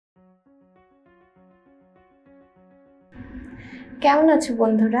কেমন আছো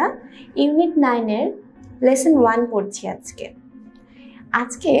বন্ধুরা? ইউনিট 9 এর লেসন 1 পড়ছি আজকে।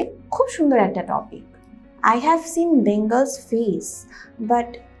 আজকে খুব সুন্দর একটা topic. I have seen Bengal's face, but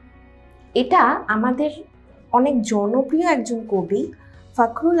এটা আমাদের অনেক জনপ্রিয় একজন কবি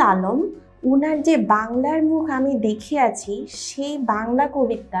ফখরুল আলম, উনার যে বাংলার মুখ আমি দেখে আছি, সেই বাংলা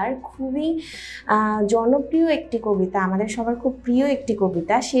কবিতার খুবই জনপ্রিয় একটি কবিতা, আমাদের সবার খুব প্রিয় একটি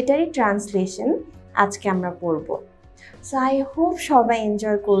কবিতা, সেটারই ট্রান্সলেশন আজকে আমরা পড়ব। সো আই হোপ সবাই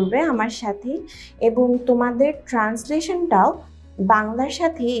এনজয় করবে আমার সাথে, এবং তোমাদের ট্রান্সলেশনটাও বাংলার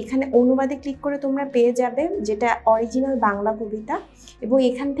সাথে এখানে অনুবাদে ক্লিক করে তোমরা পেয়ে যাবে, যেটা অরিজিনাল বাংলা কবিতা। এবং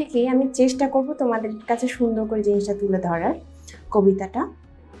এখান থেকে আমি চেষ্টা করব তোমাদের কাছে সুন্দর করে জিনিসটা তুলে ধরার, কবিতাটা।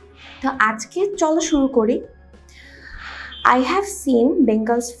 তো আজকে চলো শুরু করি। I have seen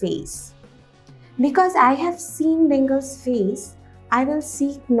Bengal's face. Because I have seen Bengal's face, I will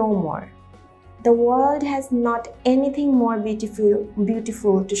seek no more. The world has not anything more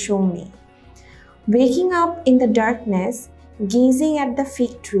beautiful to show me. Waking up in the darkness, gazing at the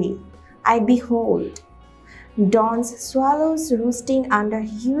fig tree, I behold dawn's swallows roosting under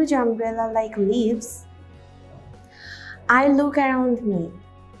huge umbrella-like leaves. I look around me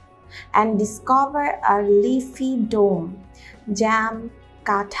and discover a leafy dome, jam,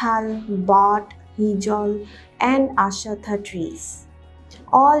 kathal, bot, hijol, and ashatha trees,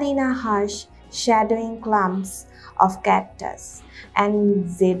 all in a hush, shadowing clumps of cactus and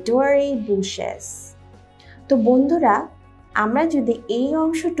zedori bushes. তো বন্ধুরা, আমরা যদি এই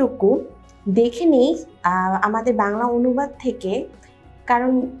অংশটুকু দেখে নিই আমাদের বাংলা অনুবাদ থেকে,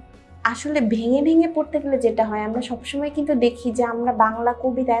 কারণ আসলে ভেঙে ভেঙে পড়তে গেলে যেটা হয়, আমরা সবসময় কিন্তু দেখি যে আমরা বাংলা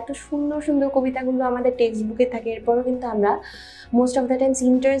কবিতা, এত সুন্দর সুন্দর কবিতাগুলো আমাদের টেক্সট বুকে থাকে, এরপরও কিন্তু আমরা most of the Times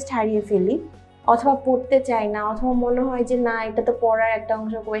interest হারিয়ে ফেলি, অথবা পড়তে চাই না, অথবা মনে হয় যে না, এটা তো পড়ার একটা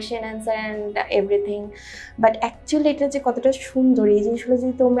অংশ, question answer and everything. But actually এটা যে কতটা সুন্দর, এই জিনিসগুলো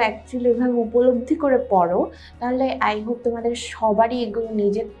যদি তোমরা অ্যাকচুয়ালি এভাবে উপলব্ধি করে পড়ো, তাহলে আই হোপ তোমাদের সবারই এগুলো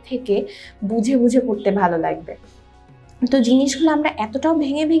নিজের থেকে বুঝে বুঝে পড়তে ভালো লাগবে। তো জিনিসগুলো আমরা এতটাও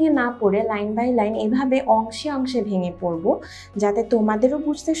ভেঙে ভেঙে না পড়ে লাইন বাই লাইন এভাবে অংশে অংশে ভেঙে পড়ব, যাতে তোমাদেরও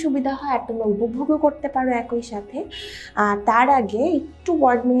বুঝতে সুবিধা হয় আর তোমরা উপভোগও করতে পারো একই সাথে। তার আগে একটু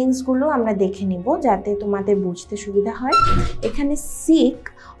ওয়ার্ড মিনিংসগুলো আমরা দেখে নিব, যাতে তোমাদের বুঝতে সুবিধা হয়। এখানে সিক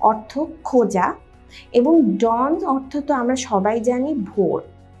অর্থ খোঁজা, এবং ডন অর্থ তো আমরা সবাই জানি ভোর।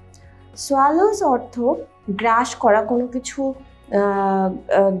 সোয়ালোস অর্থ গ্রাস করা, কোনো কিছু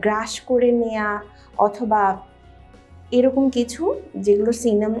গ্রাস করে নেয়া অথবা এরকম কিছু, যেগুলো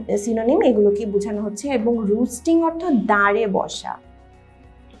সিনোনিম, এগুলোকে বোঝানো হচ্ছে। এবং রুস্টিং অর্থ দাঁড়ে বসা।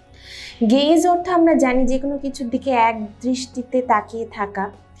 গেজ অর্থ আমরা জানি যে কোনো কিছুর দিকে এক দৃষ্টিতে তাকিয়ে থাকা।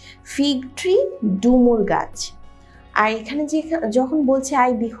 ফিগ ট্রি ডুমুর গাছ। আর এখানে যে যখন বলছে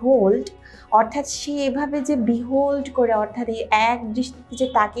আই বিহোল্ড, অর্থাৎ সে এভাবে যে বিহোল্ড করে, অর্থাৎ এই এক দৃষ্টিতে যে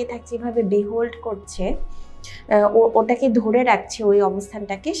তাকিয়ে থাকছে, এভাবে বিহোল্ড করছে, ওটাকে ধরে রাখছে, ওই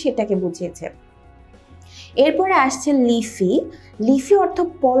অবস্থানটাকে, সেটাকে বুঝিয়েছে। এরপরে আসছে লিফি। লিফি অর্থ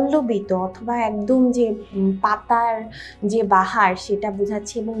পল্লবিত অথবা একদম যে পাতার যে বাহার, সেটা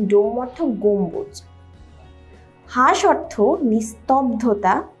বোঝাচ্ছে। এবং ডোম অর্থ গম্বুজ। হাস অর্থ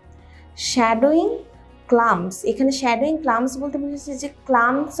নিস্তব্ধতা। শ্যাডোয়িং ক্লাম্পস, এখানে শ্যাডোয়িং ক্লাম্পস বলতে বোঝাচ্ছে যে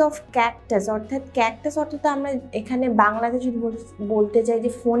ক্লাম্পস অফ ক্যাকটাস, অর্থাৎ ক্যাকটাস অর্থ তো আমরা এখানে বাংলাতে যদি বলতে চাই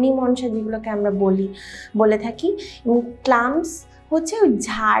যে ফণি মনসা, যেগুলোকে আমরা বলে থাকি। এবং ক্লাম্পস হচ্ছে ওই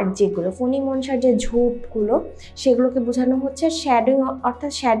ঝাড়, যেগুলো ফণি মনসার যে ঝোপগুলো, সেগুলোকে বোঝানো হচ্ছে। শ্যাডোয়িং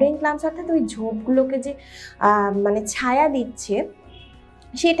অর্থাৎ শ্যাডোয়িং ক্লাম্পস অর্থাৎ ওই ঝোপগুলোকে যে মানে ছায়া দিচ্ছে,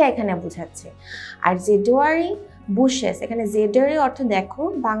 সেটা এখানে বোঝাচ্ছে। আর জেডোয়ারি বুশেস, এখানে জেডোয়ারি অর্থ দেখো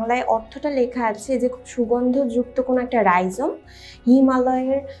বাংলায় অর্থটা লেখা আছে যে খুব সুগন্ধযুক্ত কোনো একটা রাইজম,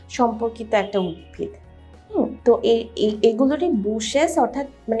 হিমালয়ের সম্পর্কিত একটা উদ্ভিদ। তো এগুলোরই বুশেস অর্থাৎ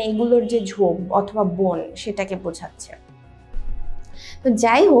মানে এগুলোর যে ঝোপ অথবা বন, সেটাকে বোঝাচ্ছে। তো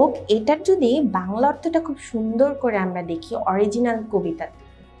যাই হোক, এটার যদি বাংলা অর্থটা খুব সুন্দর করে আমরা দেখি অরিজিনাল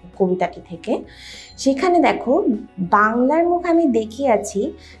কবিতাটি থেকে, সেখানে দেখো, বাংলার মুখ আমি দেখিয়াছি,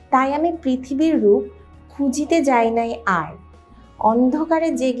 তাই আমি পৃথিবীর রূপ খুঁজিতে যাই নাই আর। অন্ধকারে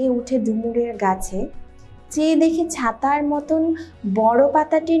জেগে উঠে ডুমুরের গাছে, চেয়ে দেখি ছাতার মতন বড়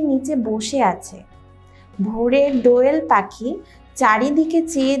পাতাটির নিচে বসে আছে। ভোরের দোয়েল পাখি, চারিদিকে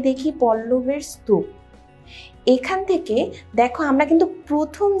চেয়ে দেখি পল্লবের স্তূপ। এখান থেকে দেখো, আমরা কিন্তু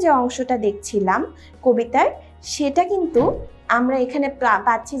প্রথম যে অংশটা দেখছিলাম কবিতার, সেটা কিন্তু আমরা এখানে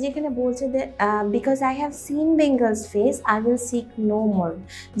পাচ্ছি, যেখানে বলছে যে because I have seen Bengal's face, I will sick no more.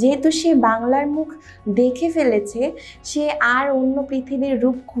 যেহেতু সে বাংলার মুখ দেখে ফেলেছে, সে আর অন্য পৃথিবীর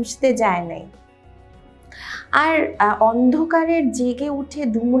রূপ খুঁজতে যায় নাই। আর অন্ধকারের জেগে উঠে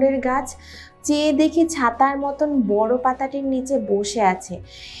ডুমুরের গাছ, চেয়ে দেখি ছাতার মতন বড় পাতাটির নিচে বসে আছে।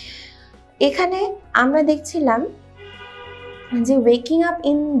 এখানে আমরা দেখছিলাম যে waking up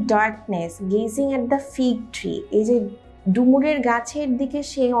in darkness gazing at the fig tree, এই যে ডুমুরের গাছের দিকে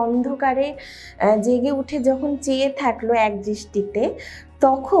সে অন্ধকারে জেগে উঠে যখন চেয়ে থাকলো এক দৃষ্টিতে,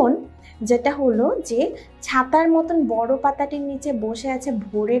 তখন যেটা হলো যে ছাতার মতন বড় পাতাটির নিচে বসে আছে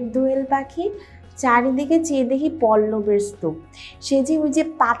ভোরের দোয়েল পাখি, চারিদিকে চেয়ে দেখি পল্লবের স্তূপ। সে যে ওই যে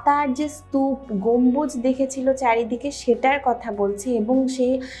পাতার যে স্তূপ গম্বুজ দেখেছিল চারিদিকে সেটার কথা বলছে, এবং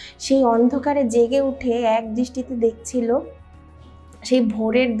সেই অন্ধকারে জেগে উঠে এক দৃষ্টিতে দেখছিল সেই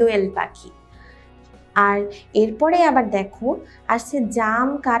ভোরের দোয়েল পাখি। আর এরপরে আবার দেখো আসছে জাম,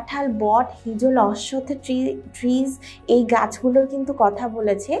 কাঁঠাল, বট, হিজল, অশ্বত্থ ট্রিজ, এই গাছগুলোর কিন্তু কথা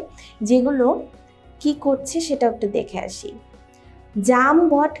বলেছে, যেগুলো কি করছে সেটা একটু দেখে আসি। জাম,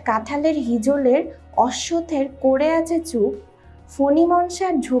 বট, কাঁঠালের, হিজলের, অশ্বত্থের করে আছে চুপ,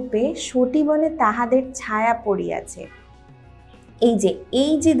 ফণিমনসার ঝোপে সটিবনে তাহাদের ছায়া পড়িয়াছে।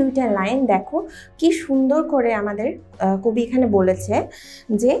 এই যে দুইটা লাইন দেখো কি সুন্দর করে আমাদের কবি এখানে বলেছে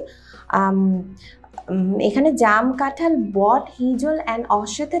যে এখানে জাম, কাঁঠাল, বট, হিজল and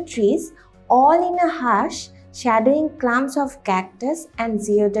Ashwattha trees all in a hash shadowing ক্লাম্পস of cactus and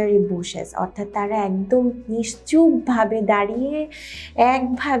জিওডারি bushes, অর্থাৎ তারা একদম নিশ্চুপভাবে দাঁড়িয়ে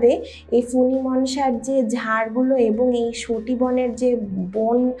একভাবে এই ফণিমনসার যে ঝাড়গুলো এবং এই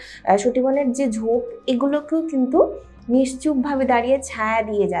সটিবনের যে ঝোপ এগুলোকেও কিন্তু নিশ্চুপভাবে দাঁড়িয়ে ছায়া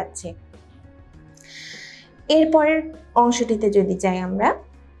দিয়ে যাচ্ছে। এরপরের অংশটিতে যদি যাই আমরা,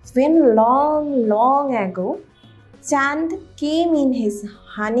 when long long ago Chand came in his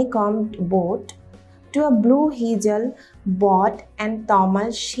honeycombed boat to a blue hazel bot and Tamal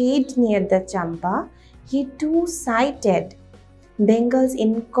shade near the Champa, he too sighted Bengal's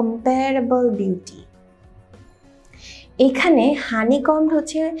incomparable beauty. এখানে হানিকম্ব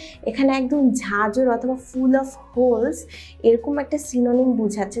হচ্ছে এখানে একদম ঝাঁঝর অথবা ফুল অফ হোলস এরকম একটা synonym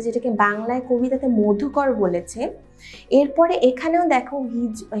বোঝাচ্ছে, যেটাকে বাংলায় কবিতাতে মধুকর বলেছে। এরপরে এখানেও দেখো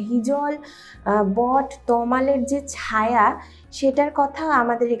হিজল, বট, তমালের যে ছায়া সেটার কথা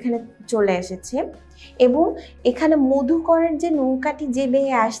আমাদের এখানে চলে এসেছে, এবং এখানে মধুকরের যে নৌকাটি যে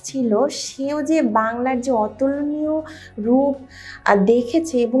বেয়ে আসছিল সেও যে বাংলার যে অতুলনীয় রূপ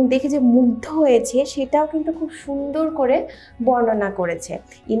দেখেছে এবং দেখে যে মুগ্ধ হয়েছে সেটাও কিন্তু খুব সুন্দর করে বর্ণনা করেছে।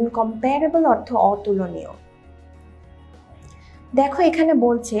 ইনকম্প্যারেবল অর্থ অতুলনীয়। দেখো এখানে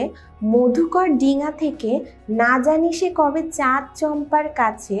বলছে মধুকর ডিঙা থেকে না জানি সে কবে চাঁদ চম্পার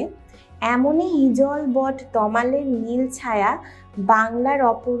কাছে এমনই হিজল, বট, তমালের নীল ছায়া বাংলার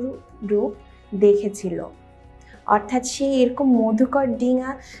অপরূপ রূপ দেখেছিল। অর্থাৎ সে এরকম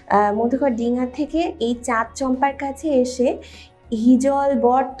মধুকর ডিঙা থেকে এই চাঁদ চম্পার কাছে এসে হিজল,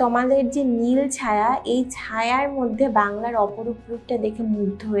 বট, তমালের যে নীল ছায়া, এই ছায়ার মধ্যে বাংলার অপরূপ রূপটা দেখে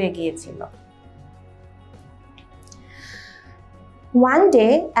মুগ্ধ হয়ে গিয়েছিল। One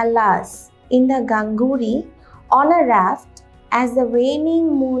day, alas, in the Ganguri, on a raft, as the waning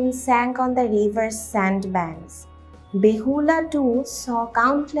moon sank on the river's sandbanks, Behula too saw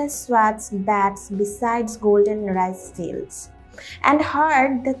countless swats bats besides golden rice fields, and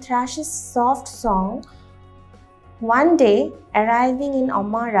heard the thrush's soft song. One day, arriving in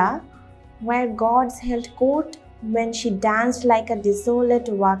Amara, where gods held court when she danced like a desolate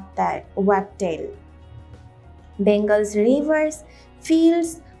wagtail, Bengal's rivers,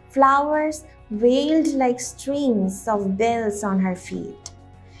 fields, flowers wailed like strings of bells on her feet.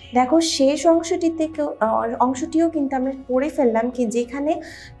 দেখো শেষ অংশটিও কিন্তু আমরা পড়ে ফেললাম, কি যেখানে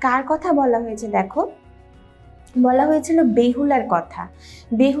কার কথা বলা হয়েছে, দেখো বলা হয়েছিল বেহুলার কথা।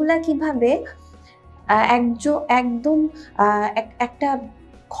 বেহুলা কিভাবে একদম একটা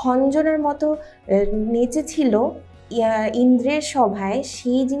খঞ্জনের মতো নেচেছিল ইন্দ্রের সভায়,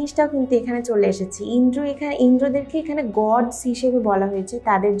 সেই জিনিসটাও কিন্তু এখানে চলে এসেছে। ইন্দ্রদেরকে এখানে গডস হিসেবে বলা হয়েছে,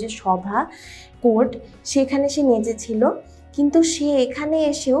 তাদের যে সভা কোর্ট সেখানে সে নেচেছিল, কিন্তু সে এখানে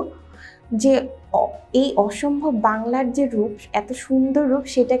এসেও যে এই অসম্ভব বাংলার যে রূপ, এত সুন্দর রূপ,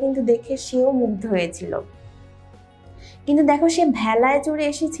 সেটা কিন্তু দেখে সেও মুগ্ধ হয়েছিল। কিন্তু দেখো সে ভেলায় চড়ে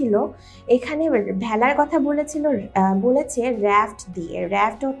এসেছিল, এখানে ভেলার কথা বলেছে র্যাফট দিয়ে,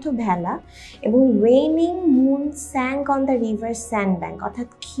 র্যাফট অর্থ ভেলা, এবং ওয়েনিং moon sank on the river স্যান্ডব্যাঙ্ক, অর্থাৎ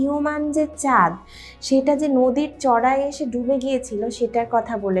ক্ষীয়মান যে চাঁদ সেটা যে নদীর চড়ায় এসে ডুবে গিয়েছিল সেটার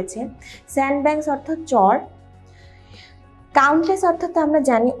কথা বলেছে। স্যান্ডব্যাঙ্কস অর্থ চর, কাউন্টলেস অর্থ তো আমরা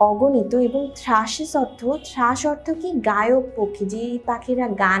জানি অগণিত, এবং থ্রাশ অর্থ কি গায়ক পক্ষী, যে পাখিরা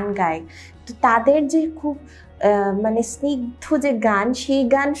গান গায়, তো তাদের যে খুব মানে স্নিগ্ধ যে গান, সেই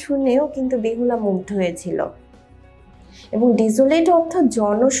গান শুনেও কিন্তু বেহুলা মুগ্ধ হয়েছিল। এবং ডিজোলেট অর্থ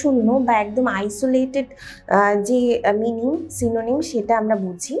জনশূন্য বা একদম আইসোলেটেড যে মিনিং সিনোনিম সেটা আমরা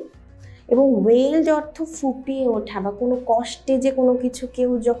বুঝি। এবং ওয়েলড অর্থ ফুপিয়ে ওঠা বা কোনো কষ্টে যে কোনো কিছু কেউ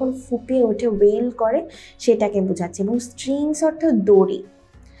যখন ফুপিয়ে ওঠে ওয়েল করে সেটাকে বোঝাচ্ছে। এবং স্ট্রিংস অর্থ দড়ি।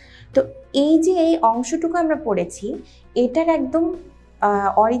 তো এই যে এই অংশটুকু আমরা পড়েছি, এটার একদম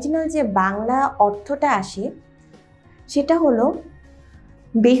অরিজিনাল যে বাংলা অর্থটা আসে সেটা হলো,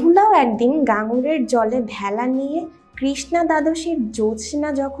 বেহুলাও একদিন গাঙুরের জলে ভেলা নিয়ে কৃষ্ণা দ্বাদশীর জ্যোৎস্না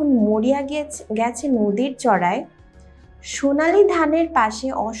যখন মরিয়া গেছে নদীর চড়ায়, সোনালি ধানের পাশে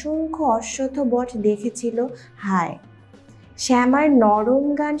অসংখ্য অশ্বত্থ বট দেখেছিল হায়। শ্যামার নরম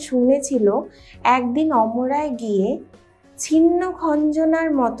গান শুনেছিল একদিন অমরায় গিয়ে, ছিন্ন খঞ্জনার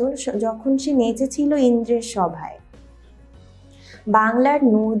মতো যখন সে নেচেছিল ইন্দ্রের সভায়। বাংলার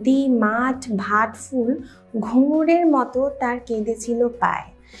নদী, মাঠ, ভাট ফুল ঘুঙুরের মতো তার কেঁদেছিল পায়।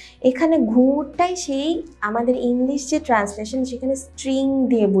 এখানে ঘুঙুরটাই সেই আমাদের ইংলিশ যে ট্রান্সলেশন সেখানে স্ট্রিং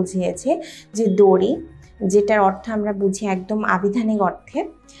দিয়ে বুঝিয়েছে যে দড়ি, যেটার অর্থ আমরা বুঝি একদম আবিধানিক অর্থে,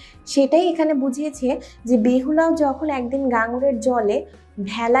 সেটাই এখানে বুঝিয়েছে যে বেহুলাও যখন একদিন গাঙুরের জলে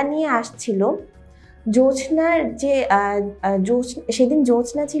ভেলা নিয়ে আসছিল, জ্যোৎস্নার যে সেদিন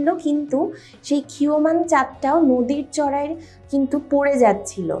জ্যোৎস্না ছিল কিন্তু সেই ক্ষীয়মান চাঁদটাও নদীর চড়ায় কিন্তু পড়ে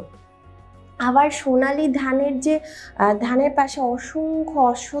যাচ্ছিল। আবার সোনালি ধানের যে ধানের পাশে অসংখ্য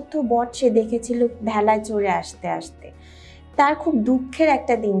অশ্বত্থ বট সে দেখেছিল ভেলায় চড়ে আসতে আসতে। তার খুব দুঃখের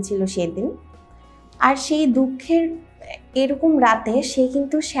একটা দিন ছিল সেদিন। আর সেই দুঃখের এরকম রাতে সে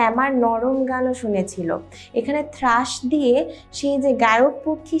কিন্তু শ্যামার নরম গানও শুনেছিল। এখানে ত্রাস দিয়ে সেই যে গায়ক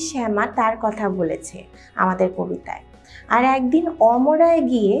পক্ষী শ্যামা তার কথা বলেছে আমাদের কবিতায়। আর একদিন অমরায়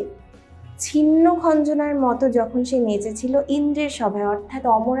গিয়ে ছিন্ন খঞ্জনার মতো যখন সে নেচেছিল ইন্দ্রের সভায়, অর্থাৎ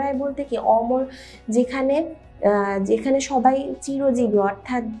অমরায় বলতে কি অমর, যেখানে সবাই চিরজীবী,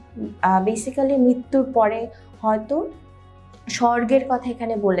 অর্থাৎ বেসিক্যালি মৃত্যুর পরে হয়তো স্বর্গের কথা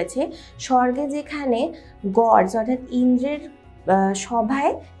এখানে বলেছে। স্বর্গে যেখানে গডস অর্থাৎ ইন্দ্রের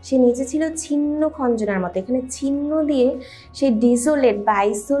সভায় সে নেচেছিল ছিন্ন খঞ্জনার মতো। এখানে ছিন্ন দিয়ে সে ডিসোলেট বা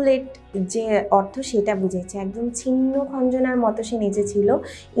আইসোলেট যে অর্থ সেটা বুঝেছে। একদম ছিন্ন খঞ্জনার মতো সে নেচেছিল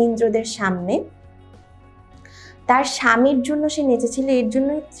ইন্দ্রদের সামনে। তার স্বামীর জন্য সে নেচেছিল, এর জন্য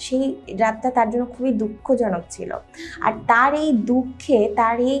সেই রাতটা তার জন্য খুবই দুঃখজনক ছিল। আর তার এই দুঃখে,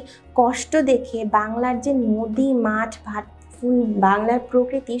 তার এই কষ্ট দেখে বাংলার যে নদী, মাঠ, ভাট ফুল, বাংলার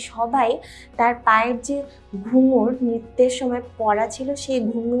প্রকৃতি সবাই তার পায়ের যে ঘুঙুর নৃত্যের সময় পরা ছিল সেই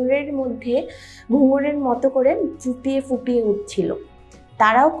ঘুঙুরের মতো করে ফুপিয়ে ফুপিয়ে উঠছিল।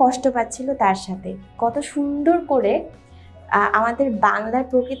 তারাও কষ্ট পাচ্ছিল তার সাথে। কত সুন্দর করে আমাদের বাংলার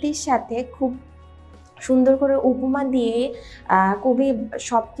প্রকৃতির সাথে খুব সুন্দর করে উপমা দিয়ে কবি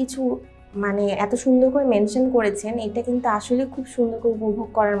সব কিছু মানে এত সুন্দর করে মেনশন করেছেন। এটা কিন্তু আসলে খুব সুন্দর করে উপভোগ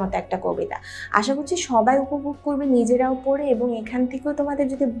করার মতো একটা কবিতা। আশা করছি সবাই উপভোগ করবে, নিজেরাও পড়ে। এবং এখান থেকেও তোমাদের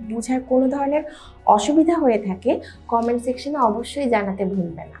যদি বোঝার কোনো ধরনের অসুবিধা হয়ে থাকে কমেন্ট সেকশনে অবশ্যই জানাতে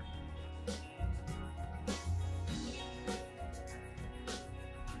ভুলবে না।